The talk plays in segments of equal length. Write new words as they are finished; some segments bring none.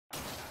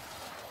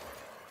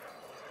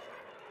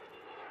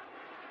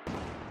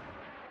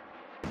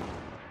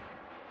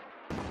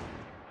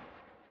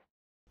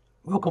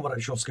Welcome to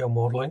Actual Scale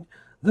Modelling.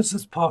 This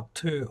is part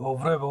 2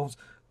 of Revell's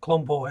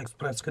Colombo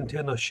Express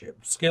container ship.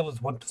 Scale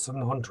is 1 to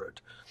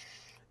 700.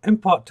 In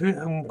part 2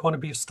 I'm going to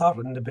be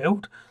starting the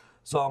build,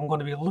 so I'm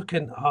going to be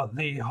looking at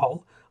the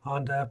hull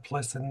and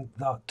placing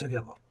that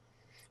together.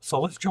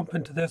 So let's jump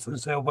into this and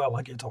see how well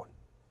I get on.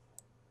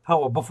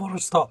 However, before I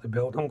start the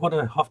build I'm going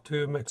to have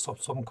to mix up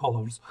some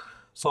colours.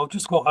 So I've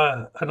just got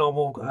a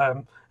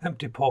normal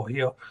empty pot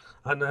here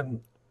and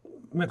I'm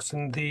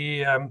mixing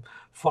the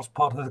first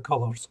part of the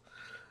colours.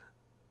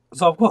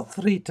 So I've got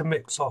 3 to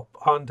mix up,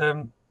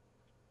 and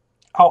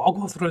I'll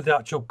go through the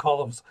actual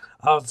colours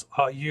as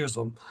I use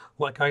them,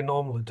 like I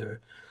normally do.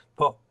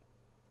 But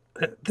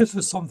this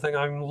is something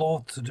I'm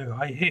loath to do.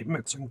 I hate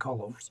mixing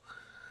colours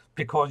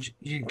because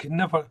you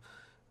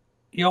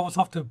always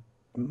have to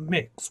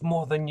mix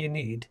more than you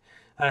need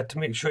to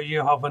make sure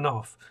you have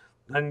enough,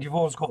 and you've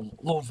always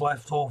got loads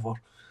left over.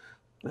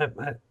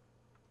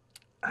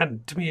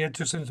 And to me, it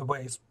just seems a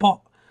waste. But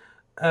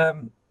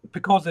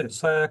because it's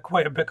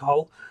quite a big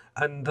hull,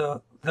 and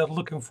they're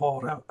looking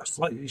for a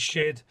slightly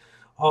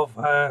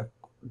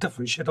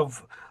different shade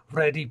of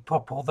reddy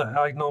purple that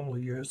I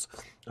normally use,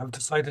 I've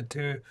decided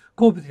to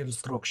go with the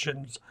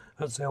instructions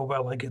and see how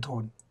well I get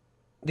on.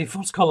 The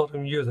first colour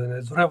I'm using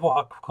is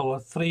Revell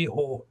Aquacolor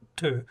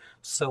 302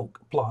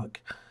 Silk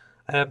Black.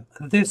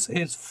 This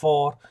is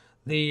for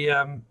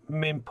the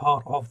main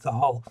part of the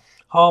hull.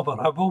 However,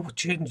 I will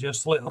change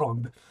this later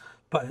on,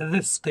 but at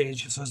this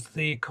stage this is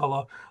the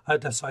colour I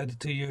decided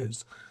to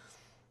use.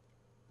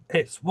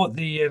 It's what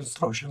the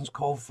instructions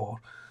call for,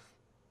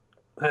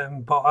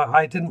 but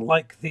I didn't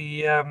like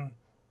the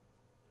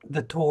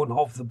tone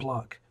of the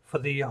black for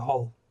the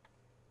hull.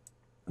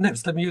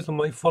 Next I'm using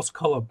my first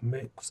colour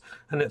mix,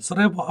 and it's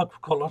Revell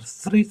Aquacolor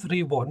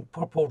 331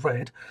 Purple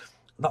Red,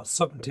 that's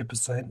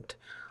 70%,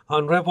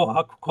 and Revell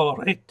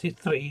Aquacolor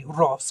 83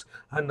 Ross,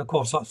 and of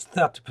course that's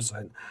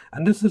 30%.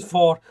 And this is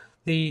for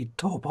the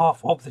top half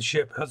of the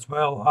ship as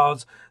well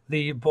as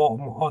the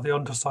bottom or the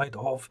underside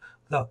of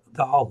the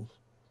hull.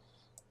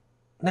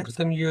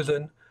 Next I'm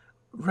using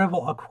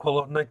Revell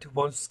Aquacolor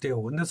 91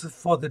 Steel, and this is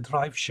for the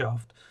drive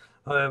shaft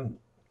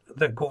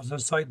that goes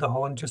inside the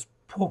hull and just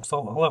pokes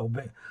out a little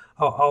bit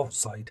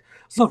outside.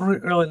 It's not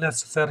really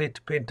necessary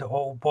to paint it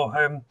all, but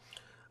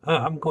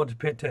I'm going to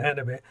paint it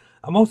anyway.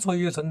 I'm also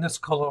using this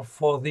colour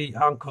for the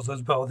anchors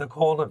as well. They're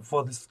calling it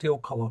for the steel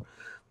colour.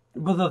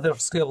 Whether they're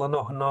steel or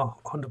not, I'm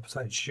not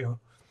 100% sure.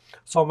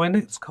 So my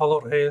next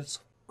colour is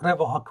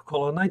Revell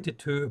Aquacolor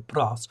 92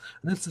 Brass,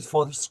 and this is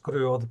for the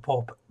screw or the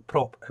prop,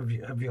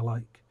 if you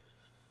like.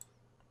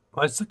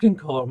 My second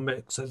colour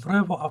mix is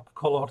Revell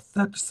Aquacolor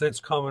 36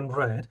 Common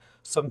Red,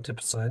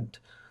 70%,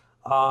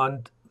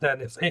 and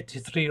then it's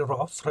 83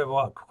 Ross,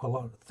 Revell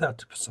Aquacolor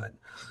 30%.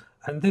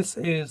 And this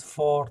is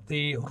for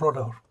the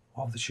rudder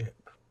of the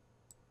ship.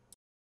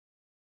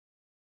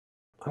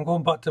 I'm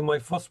going back to my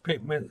first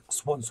paint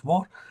mix once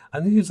more,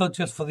 and these are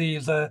just for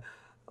these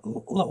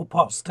little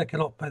parts sticking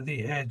up at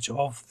the edge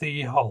of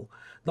the hull.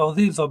 Now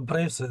these are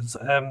braces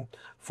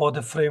for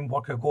the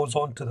framework that goes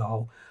onto the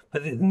hull,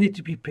 but they need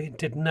to be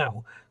painted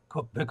now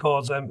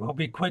because it'll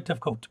be quite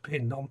difficult to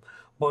paint them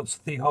once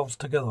the hull's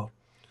together.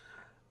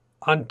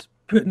 And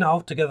putting the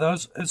hull together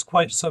is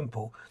quite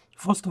simple.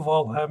 First of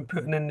all,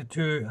 putting in the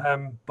 2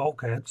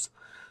 bulkheads,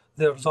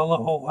 there's a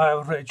little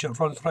ridge that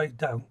runs right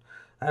down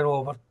and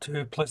over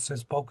to place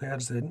these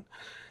bulkheads in.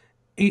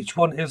 Each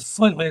one is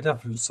slightly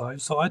different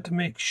size, so I had to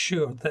make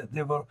sure that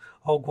they were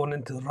all going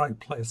into the right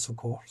place, of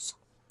course.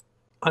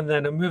 And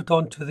then I moved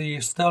on to the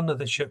stern of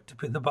the ship to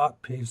put the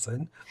back piece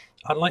in.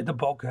 Unlike the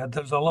bulkhead,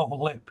 there's a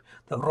little lip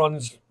that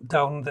runs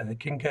down that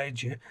can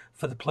guide you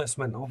for the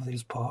placement of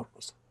these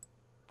parts.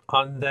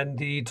 And then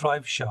the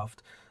drive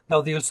shaft.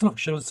 Now the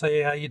instructions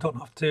say you don't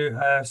have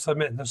to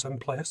cement this in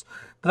place,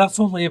 but that's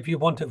only if you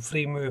want it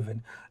free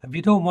moving. If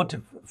you don't want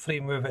it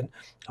free moving,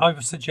 I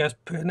would suggest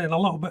putting in a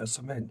little bit of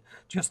cement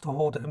just to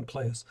hold it in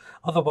place.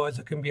 Otherwise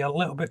it can be a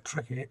little bit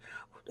tricky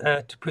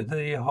to put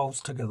the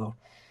hulls together.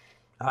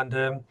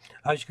 And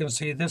as you can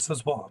see, this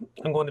is what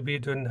I'm going to be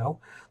doing now.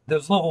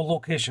 There's little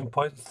location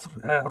points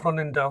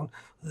running down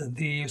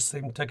these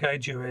seem to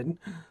guide you in,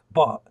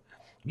 but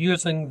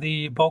using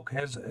the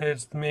bulkheads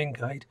as the main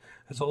guide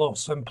is a lot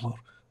simpler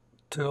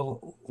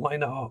to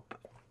line it up.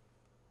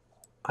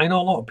 I know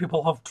a lot of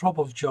people have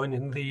trouble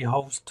joining the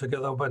hulls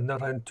together when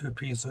they're in 2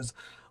 pieces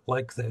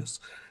like this.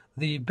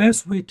 The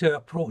best way to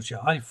approach it,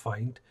 I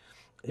find,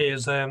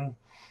 is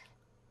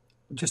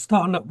just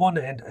starting at one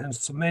end and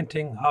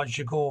cementing as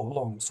you go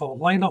along. So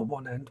line up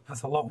one end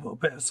with a little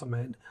bit of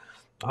cement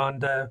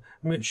and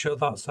make sure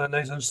that's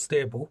nice and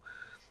stable,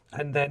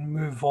 and then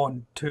move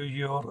on to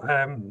your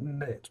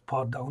next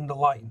part down the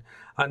line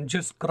and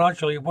just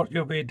gradually work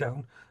your way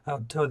down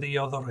to the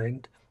other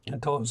end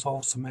until it's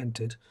all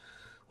cemented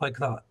like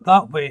that.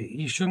 That way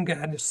you shouldn't get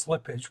any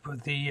slippage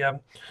with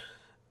the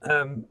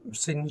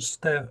scenes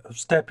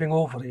stepping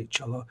over each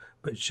other,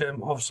 which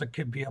obviously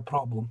could be a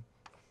problem.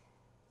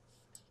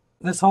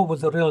 This hull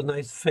was a really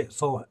nice fit,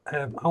 so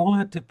I only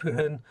had to put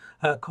in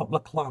a couple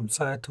of clamps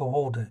to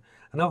hold it,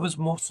 and that was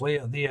mostly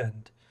at the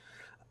end.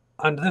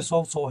 And this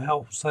also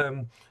helps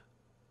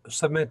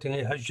cementing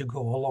it as you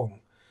go along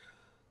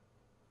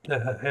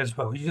as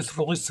well. You just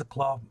release the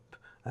clamp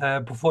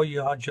before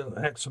you add your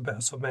extra bit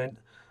of cement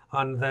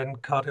and then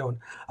carry on.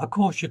 Of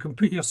course, you can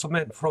put your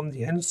cement from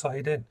the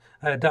inside in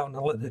down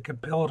and let the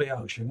capillary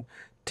action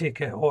take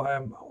it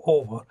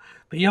over.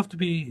 But you have to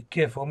be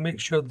careful, make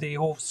sure the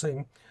whole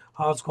seam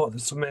has got the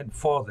cement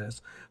for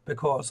this,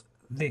 because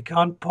they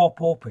can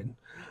pop open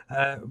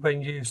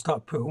when you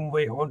start putting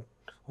weight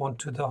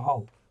onto the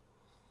hull.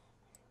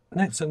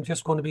 Next, I'm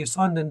just going to be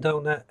sanding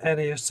down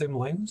any seam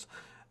lines.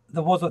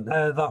 There wasn't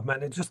that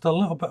many, just a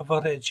little bit of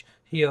a ridge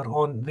here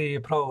on the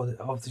prow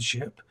of the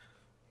ship.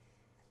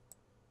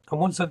 And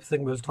once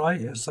everything was dry,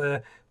 it's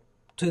to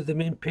the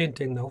main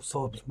painting now.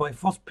 So it's my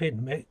first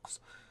paint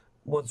mix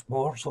once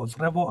more. So it's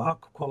Revell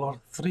Aquacolor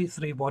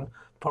 331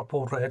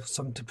 Purple Red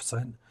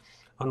 70%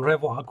 and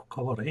Revell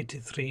Aquacolor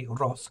 83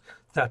 Rust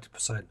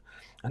 30%.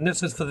 And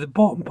this is for the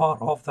bottom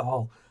part of the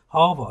hull.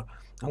 However,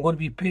 I'm going to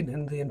be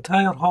painting the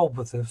entire hull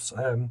with this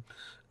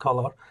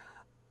colour,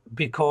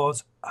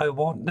 because I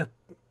want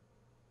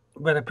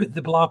when I put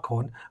the black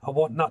on, I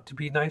want that to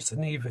be nice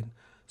and even.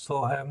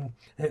 So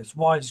it's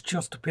wise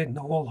just to paint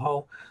the whole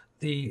hull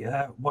the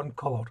one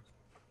colour.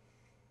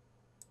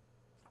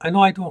 I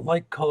know I don't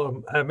like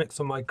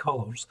mixing my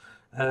colours,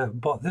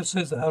 but this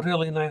is a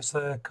really nice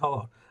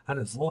colour, and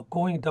it's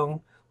going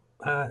down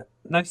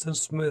nice and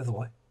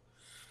smoothly.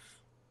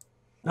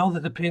 Now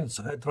that the paint's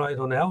dried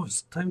on now,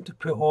 it's time to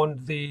put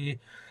on the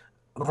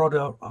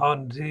rudder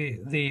and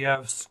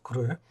the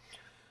screw.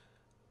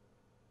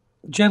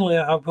 Generally,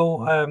 I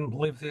will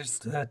leave these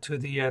to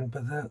the end,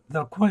 but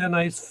they're quite a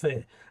nice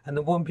fit, and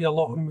there won't be a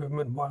lot of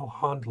movement while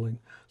handling,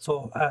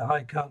 so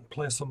I can't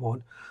place them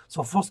on.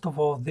 So first of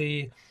all,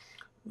 the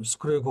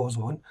screw goes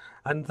on,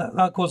 and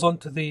that goes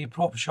onto the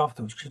prop shaft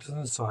which is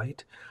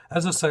inside.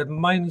 As I said,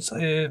 mine's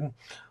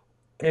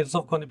it's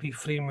not going to be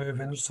free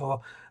moving,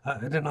 so I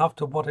didn't have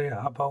to worry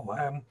about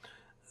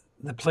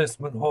the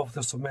placement of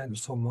the cement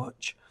so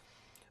much.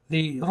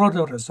 The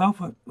rudder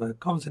itself, it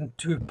comes in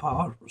two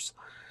parts.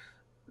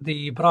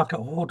 The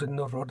bracket holding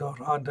the rudder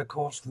and of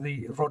course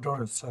the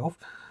rudder itself.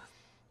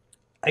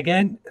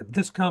 Again,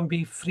 this can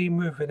be free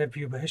moving if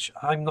you wish.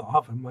 I'm not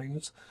having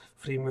mine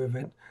free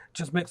moving.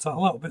 Just makes it a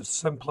little bit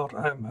simpler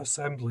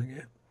assembling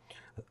it.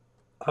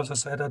 As I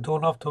said, I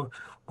don't have to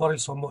worry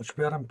so much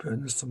where I'm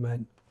putting the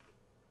cement.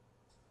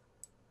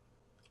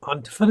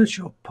 And to finish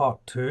up part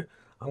 2,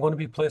 I'm going to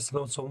be placing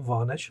on some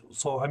varnish.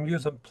 So I'm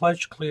using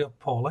Pledge Clear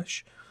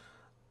Polish,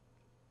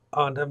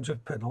 and I'm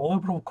just putting a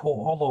liberal coat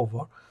all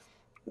over.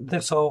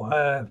 This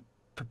will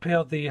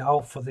prepare the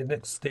hull for the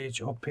next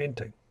stage of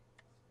painting.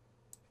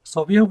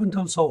 So if you haven't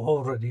done so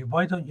already,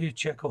 why don't you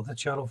check out the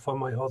channel for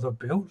my other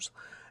builds?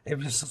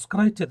 If you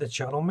subscribe to the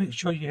channel, make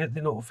sure you hit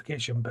the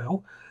notification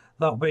bell.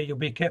 That way you'll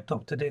be kept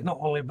up to date not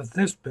only with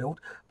this build,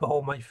 but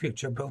all my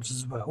future builds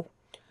as well.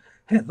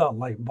 Hit that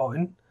like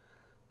button.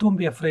 Don't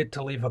be afraid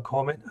to leave a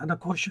comment, and of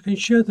course you can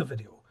share the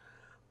video.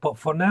 But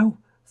for now,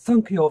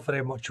 thank you all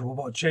very much for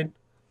watching.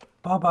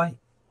 Bye bye.